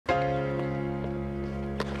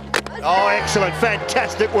Oh, excellent,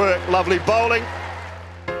 fantastic work, lovely bowling.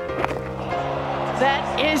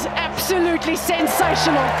 That is absolutely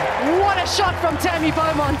sensational. What a shot from Tammy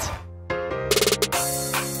Beaumont.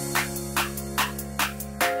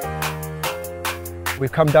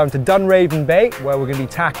 We've come down to Dunraven Bay, where we're going to be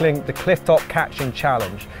tackling the clifftop catching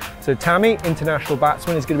challenge. So Tammy, international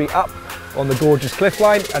batsman, is going to be up on the gorgeous cliff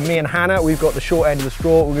line, and me and Hannah, we've got the short end of the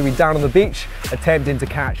straw. We're going to be down on the beach, attempting to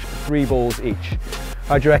catch 3 balls each.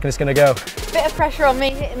 How do you reckon it's going to go? Bit of pressure on me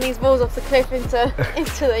hitting these balls off the cliff into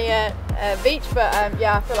the beach, but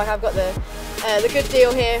yeah, I feel like I've got the good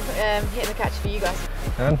deal here, hitting the catch for you guys.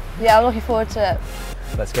 And yeah, I'm looking forward to it.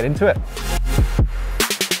 let's get into it.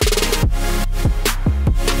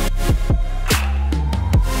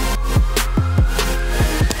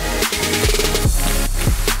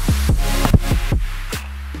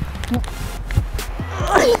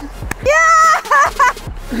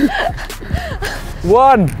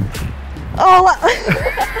 One. Oh,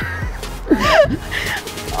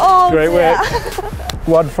 oh great dear. work.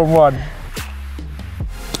 1 from 1.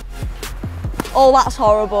 Oh, that's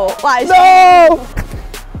horrible. That is no!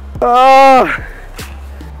 Oh!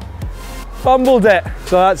 Fumbled it.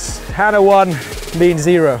 So that's Hannah 1, Lean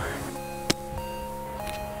 0.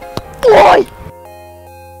 Oi!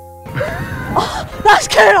 Oh, that's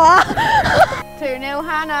good. 2-0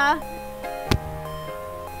 Hannah.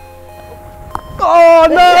 Oh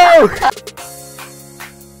no!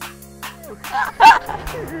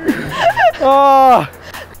 Oh!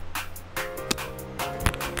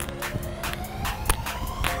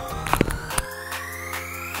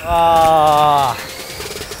 Ah!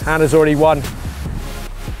 Hannah's already won.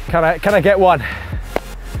 Can I get one?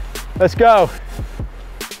 Let's go.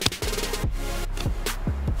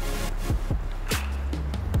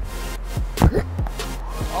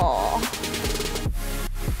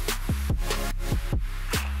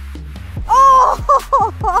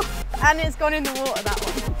 And it's gone in the water, that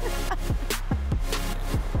one.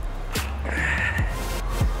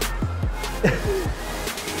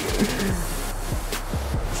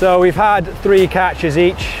 So we've had 3 catches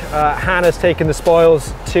each. Hannah's taken the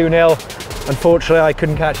spoils, 2-0. Unfortunately, I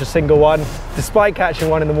couldn't catch a single one, despite catching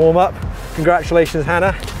one in the warm-up. Congratulations,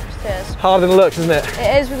 Hannah. Cheers. Harder than it looks, isn't it?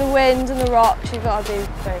 It is with the wind and the rocks. You've got to be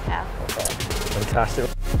very careful. Fantastic.